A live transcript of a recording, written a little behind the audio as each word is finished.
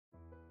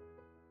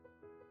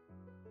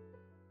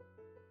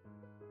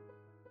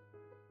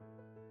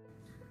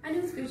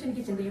Anu's fusion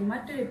കിച്ചന്റെ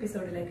മറ്റൊരു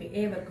എപ്പിസോഡിലേക്ക്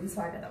ഏവർക്കും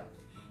സ്വാഗതം.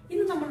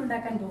 ഇന്ന് നമ്മൾ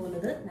ഉണ്ടാക്കാൻ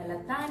പോകുന്നത് നല്ല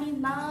തനി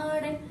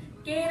നാടൻ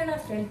കേരള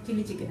സ്റ്റൈൽ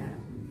ചില്ലി ചിക്കൻ ആണ്.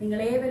 നിങ്ങൾ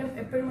ഏവരും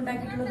എപ്പോഴും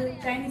ഉണ്ടാക്കിയിട്ടുള്ളത്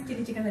ചൈനീസ്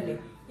ചില്ലി ചിക്കൻ അല്ലേ?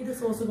 ഇത്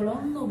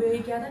സോസുകളൊന്നും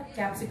ഉപയോഗിക്കാതെ,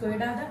 ക്യാപ്സിക്കം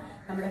ഇടാതെ,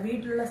 നമ്മുടെ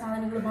വീട്ടിലുള്ള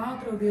സാധനങ്ങൾ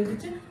മാത്രം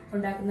ഉപയോഗിച്ച്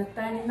ഉണ്ടാക്കുന്ന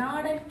തനി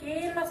നാടൻ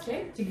കേരള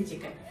സ്റ്റൈൽ ചില്ലി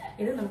ചിക്കൻ.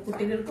 ഇത് നമുക്ക്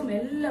കുട്ടികൾക്കും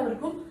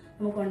എല്ലാവർക്കും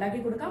നമുക്ക് ഉണ്ടാക്കി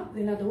കൊടുക്കാം.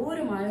 ഇതിനകത്ത്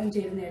ഒരു മായവും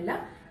ചേരുന്നതല്ല.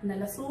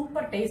 നല്ല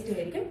സൂപ്പർ ടേസ്റ്റി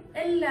ആയിരിക്കും.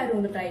 എല്ലാവരും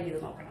ഒന്ന് ട്രൈ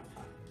ചെയ്ത് നോക്കണം.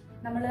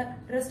 നമ്മൾ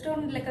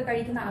റെസ്റ്റോറൻറ്റിലൊക്കെ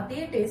കഴിക്കുന്ന അതേ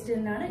ടേസ്റ്റ്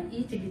തന്നെയാണ് ഈ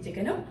ചില്ലി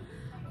ചിക്കനും.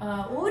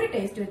 ഒരു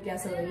ടേസ്റ്റ്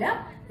വ്യത്യാസവുമില്ല.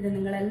 ഇത്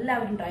നിങ്ങൾ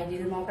എല്ലാവരും ട്രൈ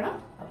ചെയ്ത് നോക്കണം.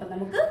 അപ്പം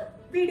നമുക്ക്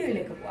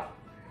വീഡിയോയിലേക്ക് പോവാം.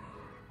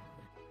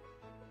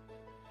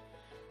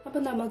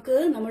 അപ്പം നമുക്ക്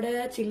നമ്മുടെ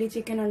ചില്ലി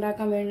ചിക്കൻ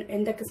ഉണ്ടാക്കാൻ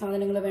എന്തൊക്കെ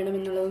സാധനങ്ങൾ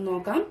വേണമെന്നുള്ളത്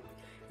നോക്കാം.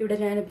 ഇവിടെ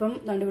ഞാനിപ്പം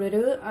ഇവിടെ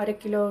ഒരു 1/2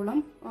 കിലോളം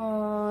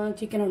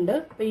ചിക്കൻ ഉണ്ട്.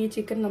 അപ്പം ഈ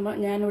ചിക്കൻ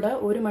ഞാനിവിടെ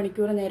 1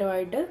 മണിക്കൂർ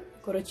നേരമായിട്ട്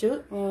കുറച്ച്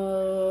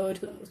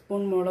 1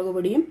 സ്പൂൺ മുളക്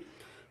പൊടിയും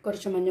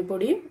കുറച്ച്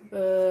മഞ്ഞൾപ്പൊടിയും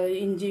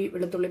ഇഞ്ചി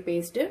വെളുത്തുള്ളി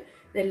പേസ്റ്റ്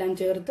ഇതെല്ലാം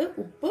ചേർത്ത്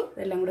ഉപ്പ്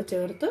ഇതെല്ലാം കൂടെ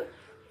ചേർത്ത്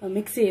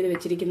മിക്സ് ചെയ്ത്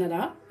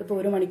വെച്ചിരിക്കുന്നതാണ്. ഇപ്പോൾ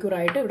 1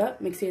 മണിക്കൂറായിട്ട് ഇവിടെ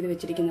മിക്സ് ചെയ്ത്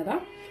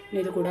വെച്ചിരിക്കുന്നതാണ്.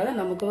 പിന്നെ ഇത് കൂടാതെ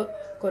നമുക്ക്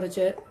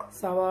കുറച്ച്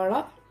സവാള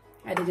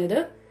അരിഞ്ഞത്,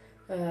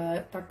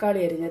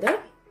 തക്കാളി അരിഞ്ഞത്,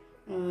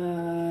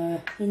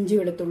 ഇഞ്ചി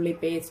വെളുത്തുള്ളി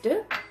പേസ്റ്റ്,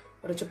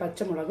 കുറച്ച്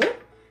പച്ചമുളക്,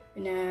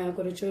 പിന്നെ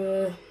കുറച്ച്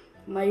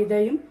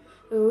മൈദയും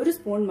 1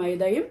 സ്പൂൺ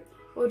മൈദയും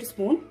 1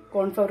 സ്പൂൺ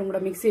കോൺഫ്ലവറും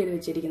കൂടെ മിക്സ് ചെയ്ത്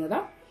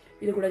വെച്ചിരിക്കുന്നതാണ്.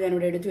 ഇത് കൂടെ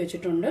ഞാനിവിടെ എടുത്ത്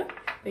വെച്ചിട്ടുണ്ട്.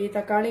 ഈ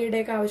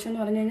തക്കാളിയുടെയൊക്കെ ആവശ്യം എന്ന്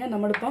പറഞ്ഞു കഴിഞ്ഞാൽ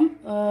നമ്മളിപ്പം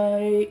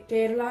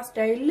കേരള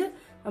സ്റ്റൈലിൽ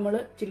നമ്മൾ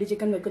ചില്ലി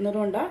ചിക്കൻ വെക്കുന്നത്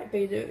കൊണ്ടാണ് ഇപ്പം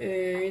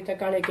ഈ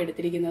തക്കാളിയൊക്കെ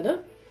എടുത്തിരിക്കുന്നത്.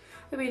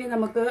 അപ്പോൾ ഇനി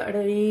നമുക്ക്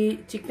ഈ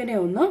ചിക്കനെ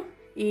ഒന്ന്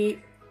ഈ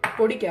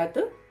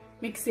പൊടിക്കകത്ത്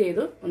മിക്സ്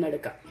ചെയ്ത്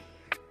ഒന്നെടുക്കാം.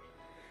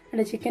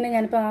 ചിക്കനെ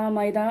ഞാനിപ്പോൾ ആ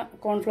മൈദ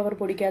കോൺഫ്ലവർ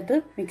പൊടിക്കകത്ത്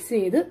മിക്സ്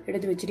ചെയ്ത്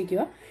എടുത്ത്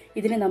വെച്ചിരിക്കുക.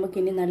 ഇതിനെ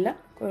നമുക്കിനി നല്ല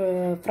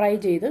ഫ്രൈ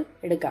ചെയ്ത്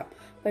എടുക്കാം.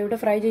 അപ്പോൾ ഇവിടെ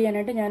ഫ്രൈ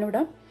ചെയ്യാനായിട്ട്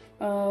ഞാനിവിടെ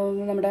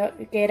നമ്മുടെ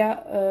കേര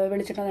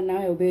വെളിച്ചെണ്ണ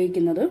തന്നെയാണ്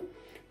ഉപയോഗിക്കുന്നത്.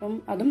 അപ്പം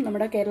അതും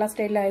നമ്മുടെ കേരള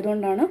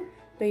സ്റ്റൈലിലായതുകൊണ്ടാണ്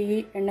ഇപ്പോൾ ഈ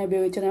എണ്ണ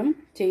ഉപയോഗിച്ച് നാം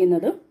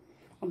ചെയ്യുന്നത്.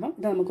 അപ്പം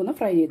ഇത് നമുക്കൊന്ന്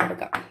ഫ്രൈ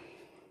ചെയ്തെടുക്കാം.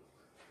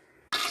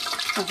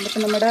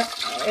 അപ്പം നമ്മുടെ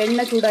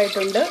എണ്ണ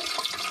ചൂടായിട്ടുണ്ട്.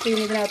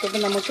 ഇനി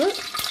ഇതിനകത്തോട്ട് നമുക്ക്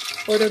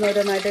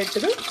ഓരോന്നോരോന്നായിട്ട്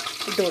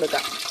ഇട്ട്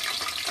കൊടുക്കാം.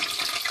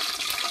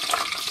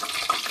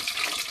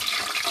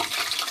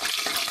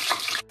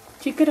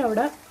 ചിക്കൻ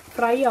അവിടെ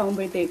ഫ്രൈ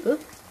ആകുമ്പോഴത്തേക്ക്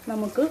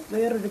നമുക്ക്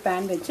വേറൊരു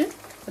പാൻ വെച്ച്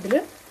അതിൽ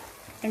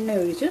എണ്ണ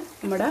ഒഴിച്ച്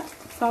നമ്മുടെ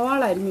സവാള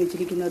അരിഞ്ഞ്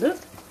വെച്ചിരിക്കുന്നത്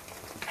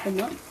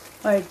ഒന്ന്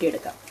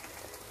വഴറ്റിയെടുക്കാം.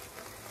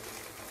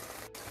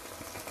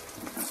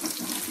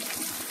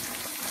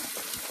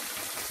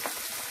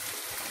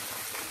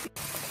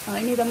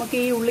 ഇനി നമുക്ക്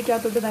ഈ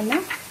ഉള്ളിക്കകത്തോട്ട് തന്നെ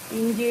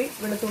ഇഞ്ചി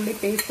വെളുത്തുള്ളി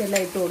പേസ്റ്റ്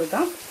എല്ലാം ഇട്ട്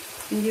കൊടുക്കാം.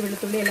 ഇഞ്ചി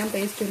വെളുത്തുള്ളി എല്ലാം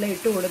പേസ്റ്റ് എല്ലാം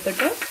ഇട്ട്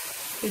കൊടുത്തിട്ട്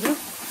ഇത്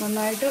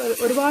നന്നായിട്ട്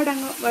ഒരുപാട്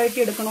അങ്ങ്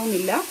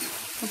വഴറ്റിയെടുക്കണമെന്നില്ല.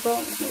 അപ്പോൾ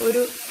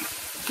ഒരു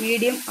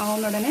മീഡിയം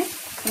ആവുന്ന ഉടനെ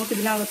നമുക്ക്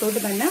ഇതിനകത്തോട്ട്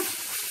തന്നെ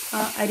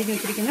അരിഞ്ഞ്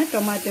വെച്ചിരിക്കുന്ന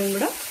ടൊമാറ്റോയും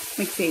കൂടെ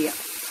മിക്സ് ചെയ്യാം.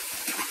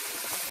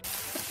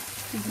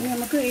 ഇനി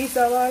നമുക്ക് ഈ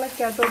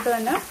സവാളക്കകത്തോട്ട്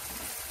തന്നെ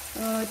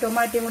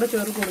ടൊമാറ്റോയും കൂടെ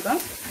ചേർത്ത് കൊടുക്കാം.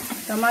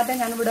 ടൊമാറ്റോ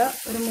ഞാനിവിടെ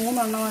ഒരു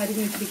 3 എണ്ണം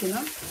അരിഞ്ഞ്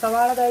വെച്ചിരിക്കുന്നു.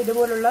 സവാള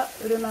ഇതുപോലുള്ള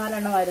ഒരു 4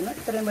 എണ്ണമായിരുന്നു.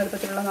 ഇത്രയും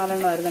വലുപ്പത്തിലുള്ള 4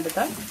 എണ്ണമായിരുന്നു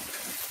എടുത്താൽ.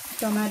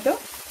 ടൊമാറ്റോ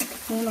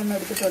 3 എണ്ണം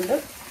എടുത്തിട്ടുണ്ട്.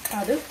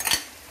 അത്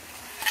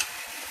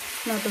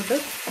ഇതിനകത്തോട്ട്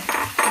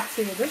മിക്സ്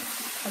ചെയ്ത്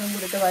അതും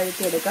കൂടിയിട്ട്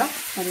വഴറ്റിയെടുക്കാം.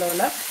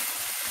 നല്ലപോലെ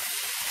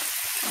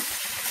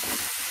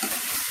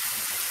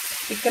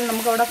ചിക്കൻ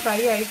നമുക്കവിടെ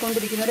ഫ്രൈ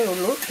ആയിക്കൊണ്ടിരിക്കുന്നതേ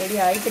ഉള്ളൂ, റെഡി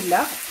ആയിട്ടില്ല.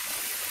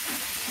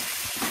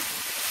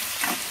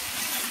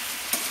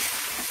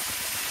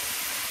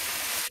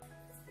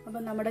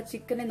 അപ്പം നമ്മുടെ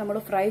ചിക്കനെ നമ്മൾ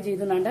ഫ്രൈ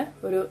ചെയ്തുകൊണ്ട്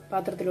ഒരു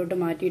പാത്രത്തിലോട്ട്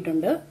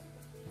മാറ്റിയിട്ടുണ്ട്.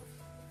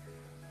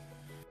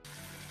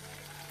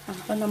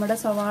 അപ്പം നമ്മുടെ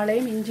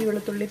സവാളയും ഇഞ്ചി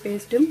വെളുത്തുള്ളി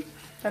പേസ്റ്റും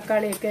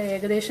തക്കാളിയൊക്കെ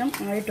ഏകദേശം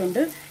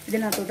ആയിട്ടുണ്ട്.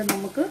 ഇതിനകത്തോട്ട്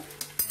നമുക്ക്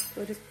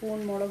 1 സ്പൂൺ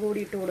മുളക്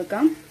പൊടി ഇട്ട്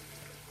കൊടുക്കാം.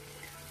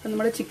 അപ്പം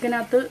നമ്മൾ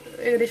ചിക്കനകത്ത്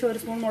ഏകദേശം 1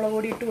 സ്പൂൺ മുളക്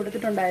പൊടി ഇട്ട്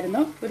കൊടുത്തിട്ടുണ്ടായിരുന്നു.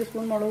 1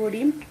 സ്പൂൺ മുളക്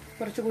പൊടിയും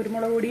കുറച്ച്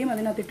കുരുമുളക് പൊടിയും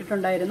അതിനകത്ത്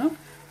ഇട്ടിട്ടുണ്ടായിരുന്നു.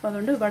 അപ്പോൾ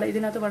അതുകൊണ്ട്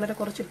ഇതിനകത്ത് വളരെ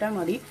കുറച്ചിട്ടാൽ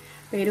മതി.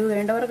 എരിവ്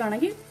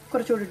വേണ്ടവർക്കാണെങ്കിൽ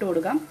കുറച്ചുകൂടി ഇട്ട്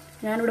കൊടുക്കാം.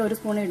 ഞാനിവിടെ 1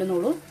 സ്പൂണേ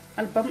ഇടുന്നുള്ളൂ.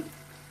 അല്പം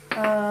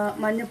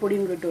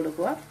മഞ്ഞൾപ്പൊടിയും കൂടി ഇട്ട്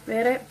കൊടുക്കുക.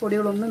 വേറെ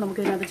പൊടികളൊന്നും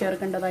നമുക്ക് ഇതിനകത്ത്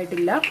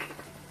ചേർക്കേണ്ടതായിട്ടില്ല.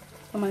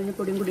 അപ്പം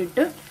മഞ്ഞൾപ്പൊടിയും കൂടി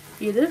ഇട്ട്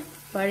ഇത്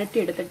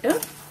വഴറ്റിയെടുത്തിട്ട്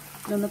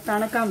ഇതൊന്ന്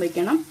തണുക്കാൻ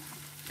വെക്കണം.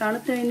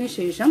 തണുത്തതിന്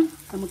ശേഷം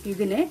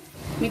നമുക്കിതിനെ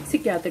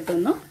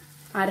മിക്സിക്കകത്തിട്ടൊന്ന്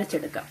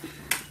അരച്ചെടുക്കാം.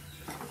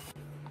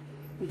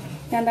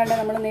 ഞാൻ തന്നെ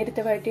നമ്മൾ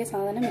നേരത്തെ വഴറ്റിയ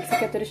സാധനം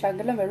മിക്സിക്കകത്തൊരു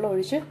ശകലം വെള്ളം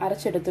ഒഴിച്ച്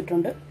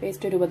അരച്ചെടുത്തിട്ടുണ്ട്.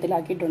 പേസ്റ്റ്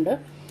രൂപത്തിലാക്കിയിട്ടുണ്ട്.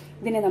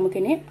 ഇതിനെ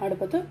നമുക്കിനി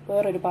അടുപ്പത്ത്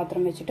വേറൊരു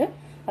പാത്രം വെച്ചിട്ട്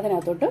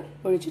അതിനകത്തോട്ട്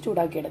ഒഴിച്ച്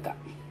ചൂടാക്കിയെടുക്കാം.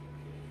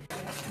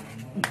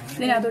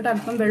 ഇതിനകത്തോട്ട്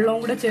അല്പം വെള്ളവും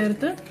കൂടെ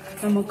ചേർത്ത്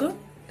നമുക്ക്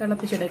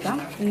തിളപ്പിച്ചെടുക്കാം.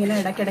 ഇങ്ങനെ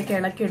ഇടയ്ക്കിടയ്ക്ക്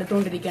ഇളക്കി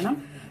എടുത്തുകൊണ്ടിരിക്കണം.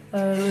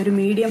 ഒരു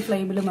മീഡിയം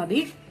ഫ്ലെയിമിൽ മതി.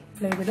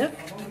 ഫ്ലെയിമിൽ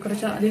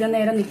കുറച്ച് അധികം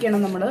നേരം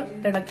നിൽക്കണം. നമ്മൾ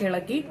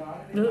ഇളക്കി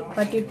ഇത്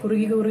പറ്റി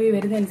കുറുകി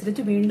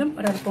വരുന്നതനുസരിച്ച് വീണ്ടും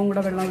ഒരല്പം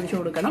കൂടെ വെള്ളം ഒഴിച്ചു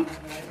കൊടുക്കണം.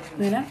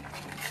 ഇങ്ങനെ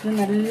ഇത്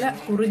നല്ല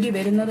കുറുകി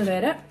വരുന്നത്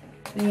വരെ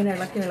ഇങ്ങനെ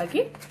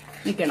ഇളക്കി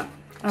നിൽക്കണം.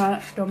 ആ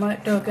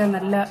ടൊമാറ്റോ ഒക്കെ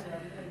നല്ല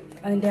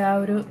അതിൻ്റെ ആ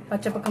ഒരു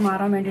പച്ചപ്പൊക്കെ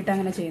മാറാൻ വേണ്ടിയിട്ട്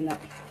അങ്ങനെ ചെയ്യുന്ന.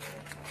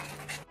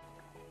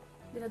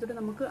 ഇതിനകത്തോട്ട്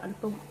നമുക്ക്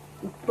അല്പം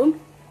ഉപ്പും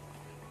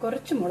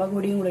കുറച്ച് മുളക്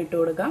പൊടിയും കൂടെ ഇട്ട്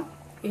കൊടുക്കാം.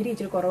 എരി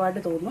ഇച്ചിരി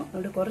കുറവായിട്ട് തോന്നുന്നു.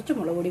 അതുകൊണ്ട് കുറച്ച്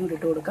മുളക് പൊടിയും കൂടി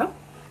ഇട്ട് കൊടുക്കാം.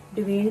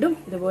 ഇത് വീണ്ടും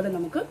ഇതുപോലെ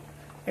നമുക്ക്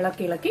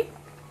ഇളക്കി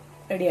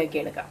റെഡിയാക്കി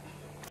എടുക്കാം.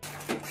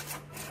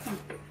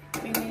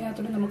 പിന്നെ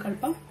ഇതിനകത്തോട്ട് നമുക്ക്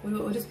അല്പം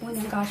ഒരു സ്പൂൺ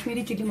ഞാൻ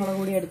കാശ്മീരി ചില്ലി മുളക്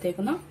പൊടി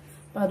എടുത്തേക്കുന്ന,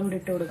 അപ്പോൾ അതുകൂടി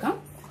ഇട്ട് കൊടുക്കാം.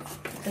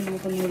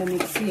 നമുക്കൊന്നുകൂടെ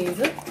മിക്സ്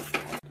ചെയ്ത്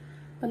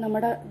അപ്പം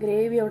നമ്മുടെ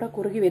ഗ്രേവി അവിടെ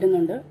കുറുകി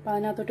വരുന്നുണ്ട്. അപ്പോൾ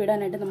അതിനകത്തോട്ട്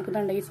ഇടാനായിട്ട് നമുക്ക്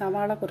തണ്ട ഈ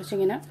സവാള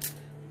കുറച്ചിങ്ങനെ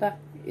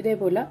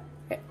ഇതേപോലെ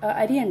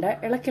അരിയണ്ട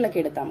ഇളക്കി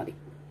എടുത്താൽ മതി.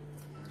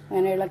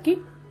 അങ്ങനെ ഇളക്കി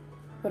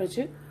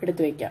കുറച്ച്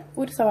എടുത്തു വയ്ക്കാം.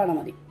 ഒരു സവാള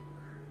മതി.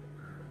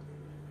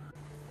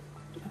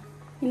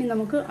 ഇനി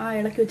നമുക്ക് ആ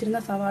ഇളക്കി വെച്ചിരുന്ന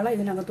സവാള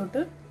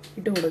ഇതിനകത്തോട്ട്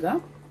ഇട്ട് കൊടുക്കാം.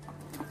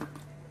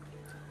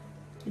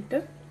 ഇട്ട്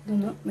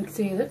ഇതൊന്ന് മിക്സ്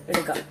ചെയ്ത്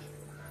എടുക്കാം.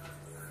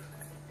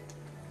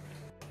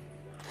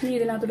 ഇനി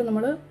ഇതിനകത്തോട്ട്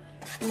നമ്മുടെ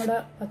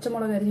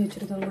പച്ചമുളക് അരിഞ്ഞ്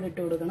വെച്ചിരുന്നതും കൂടി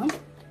ഇട്ട് കൊടുക്കണം.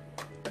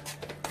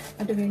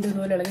 എന്നിട്ട് വീണ്ടും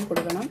ഇതുപോലെ ഇളകി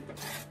കൊടുക്കണം.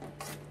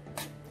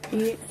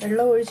 ഈ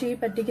വെള്ളം ഒഴിച്ച് ഈ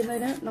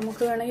പറ്റിക്കുന്നതിന്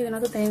നമുക്ക് വേണമെങ്കിൽ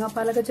ഇതിനകത്ത്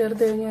തേങ്ങാപ്പാലൊക്കെ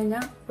ചേർത്ത് കഴിഞ്ഞ്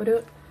കഴിഞ്ഞാൽ ഒരു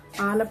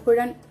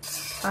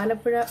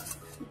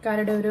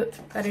ആലപ്പുഴക്കാരുടെ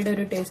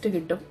ഒരു ടേസ്റ്റ്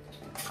കിട്ടും.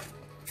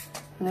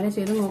 അങ്ങനെ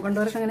ചെയ്ത്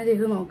നോക്കേണ്ടവർക്ക് അങ്ങനെ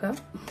ചെയ്ത് നോക്കാം.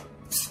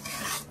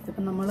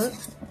 ഇപ്പം നമ്മൾ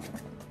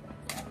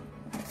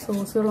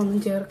സോസുകളൊന്നും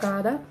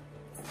ചേർക്കാതെ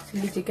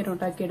ചില്ലി ചിക്കൻ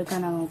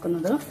ഉണ്ടാക്കിയെടുക്കാനാണ്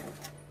നോക്കുന്നത്.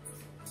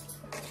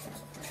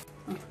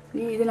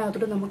 ഇനി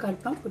ഇതിനകത്തോട്ട് നമുക്ക്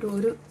അല്പം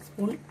ഒരു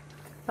സ്പൂൺ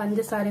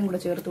പഞ്ചസാരയും കൂടെ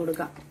ചേർത്ത്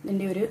കൊടുക്കാം.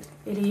 ഇതിൻ്റെ ഒരു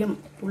എരിയും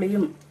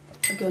പുളിയും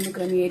ഒക്കെ ഒന്ന്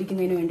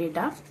ക്രമീകരിക്കുന്നതിന്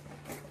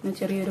വേണ്ടിയിട്ടാണ്.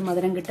 ചെറിയൊരു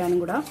മധുരം കിട്ടാനും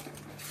കൂടെ.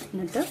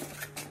 എന്നിട്ട്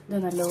ഇത്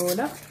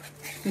നല്ലപോലെ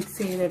മിക്സ്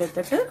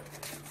ചെയ്തെടുത്തിട്ട്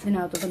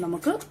ഇതിനകത്തോട്ട്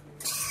നമുക്ക്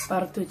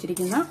വറുത്ത്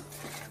വെച്ചിരിക്കുന്ന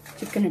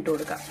ചിക്കൻ ഇട്ട്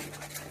കൊടുക്കാം.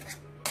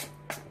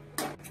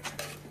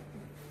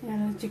 ഞാൻ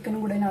ചിക്കനും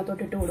കൂടെ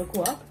ഇതിനകത്തോട്ട് ഇട്ട്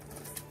കൊടുക്കുക.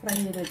 ഫ്രൈ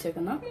ചെയ്ത്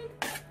വെച്ചേക്കുന്ന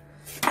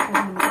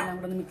നമുക്കെല്ലാം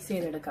കൂടെ ഒന്ന് മിക്സ്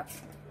ചെയ്തെടുക്കാം.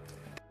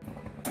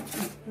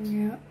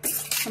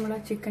 നമ്മൾ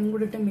ചിക്കൻ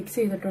കൂടി ഇട്ട് മിക്സ്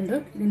ചെയ്തിട്ടുണ്ട്.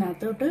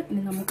 ഇതിനകത്തോട്ട്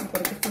ഇനി നമുക്ക്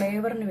കുറച്ച്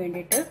ഫ്ലേവറിന്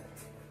വേണ്ടിയിട്ട്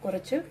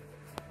കുറച്ച്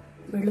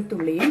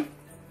വെളുത്തുള്ളിയും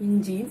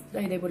ഇഞ്ചിയും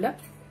ഇതേപോലെ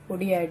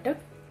പൊടിയായിട്ട്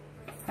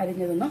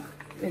അരിഞ്ഞതൊന്ന്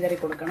വിതറി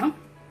കൊടുക്കണം.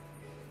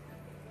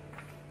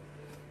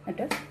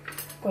 എന്നിട്ട്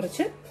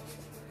കുറച്ച്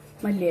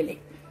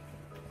മല്ലിയിലയും.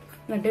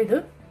 എന്നിട്ട്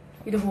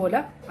ഇതുപോലെ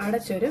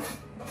അടച്ചൊരു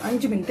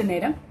 5 മിനിറ്റ്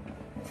നേരം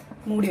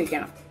മൂടി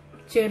വയ്ക്കണം,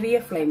 ചെറിയ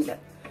ഫ്ലെയിമിൽ.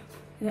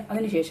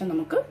 അതിനുശേഷം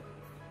നമുക്ക്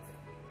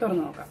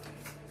തുറന്നു നോക്കാം.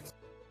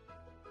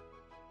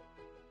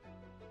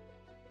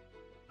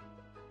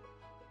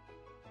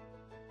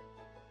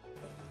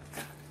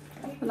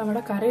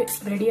 നമ്മുടെ കറി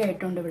റെഡി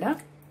ആയിട്ടുണ്ട് ഇവിടെ.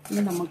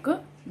 ഇനി നമുക്ക്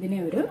ഇതിനെ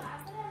ഒരു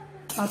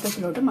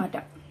പാത്രത്തിലോട്ട്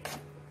മാറ്റാം.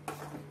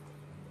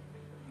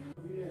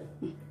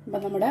 അപ്പം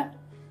നമ്മുടെ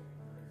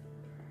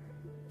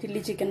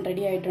ചില്ലി ചിക്കൻ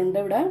റെഡി ആയിട്ടുണ്ട്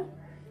ഇവിടെ.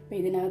 അപ്പം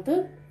ഇതിനകത്ത്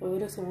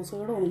ഒരു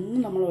സോസുകളും ഒന്നും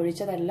നമ്മൾ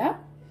ഒഴിച്ചതല്ല.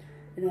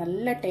 ഇത്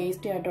നല്ല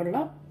ടേസ്റ്റി ആയിട്ടുള്ള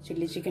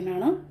ചില്ലി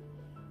ചിക്കനാണ്.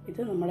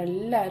 ഇത്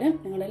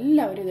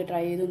നിങ്ങളെല്ലാവരും ഇത്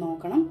ട്രൈ ചെയ്ത്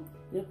നോക്കണം.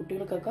 ഇത്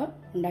കുട്ടികൾക്കൊക്കെ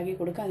ഉണ്ടാക്കി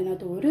കൊടുക്കുക.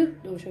 അതിനകത്ത് ഒരു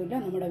ദോഷമില്ല.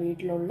 നമ്മുടെ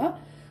വീട്ടിലുള്ള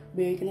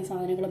ഉപയോഗിക്കുന്ന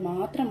സാധനങ്ങൾ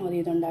മാത്രം മതി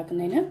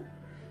ഇതുണ്ടാക്കുന്നതിന്.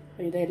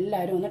 അപ്പോൾ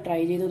ഇതെല്ലാവരും ഒന്ന്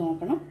ട്രൈ ചെയ്ത്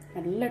നോക്കണം.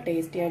 നല്ല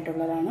ടേസ്റ്റി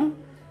ആയിട്ടുള്ളതാണ്.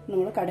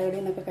 നമ്മൾ കടകളിൽ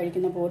നിന്നൊക്കെ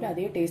കഴിക്കുന്ന പോലെ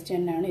അതേ ടേസ്റ്റ്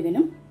തന്നെയാണ്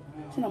ഇതിനും.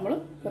 പക്ഷെ നമ്മൾ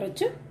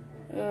കുറച്ച്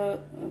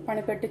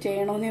പണിപ്പെട്ട്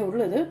ചെയ്യണമെന്നേ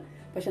ഉള്ളൂ ഇത്.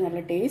 പക്ഷെ നല്ല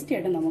ടേസ്റ്റി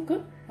ആയിട്ട് നമുക്ക്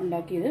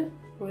ഉണ്ടാക്കിയത്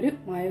ഒരു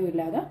മായവും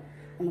ഇല്ലാതെ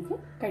നമുക്ക്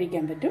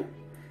കഴിക്കാൻ പറ്റും.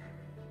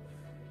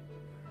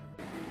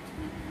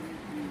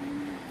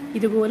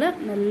 ഇതുപോലെ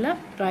നല്ല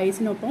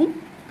റൈസിനൊപ്പം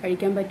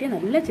കഴിക്കാൻ പറ്റിയ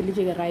നല്ല ചില്ലി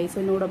ചിക്കൻ.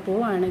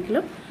 റൈസിനോടൊപ്പം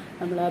ആണെങ്കിലും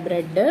നമ്മൾ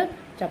ബ്രെഡ്,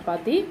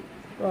 ചപ്പാത്തി,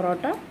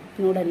 പൊറോട്ട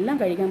ഇതിനോടെല്ലാം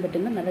കഴിക്കാൻ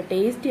പറ്റുന്ന നല്ല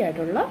ടേസ്റ്റി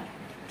ആയിട്ടുള്ള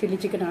ചില്ലി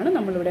ചിക്കനാണ്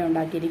നമ്മളിവിടെ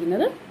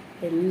ഉണ്ടാക്കിയിരിക്കുന്നത്.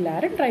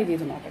 എല്ലാവരും ട്രൈ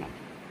ചെയ്ത് നോക്കണം.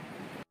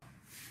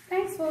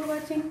 Thanks for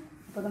watching.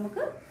 അപ്പോൾ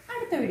നമുക്ക്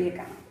അടുത്ത വീഡിയോ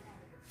കാണാം.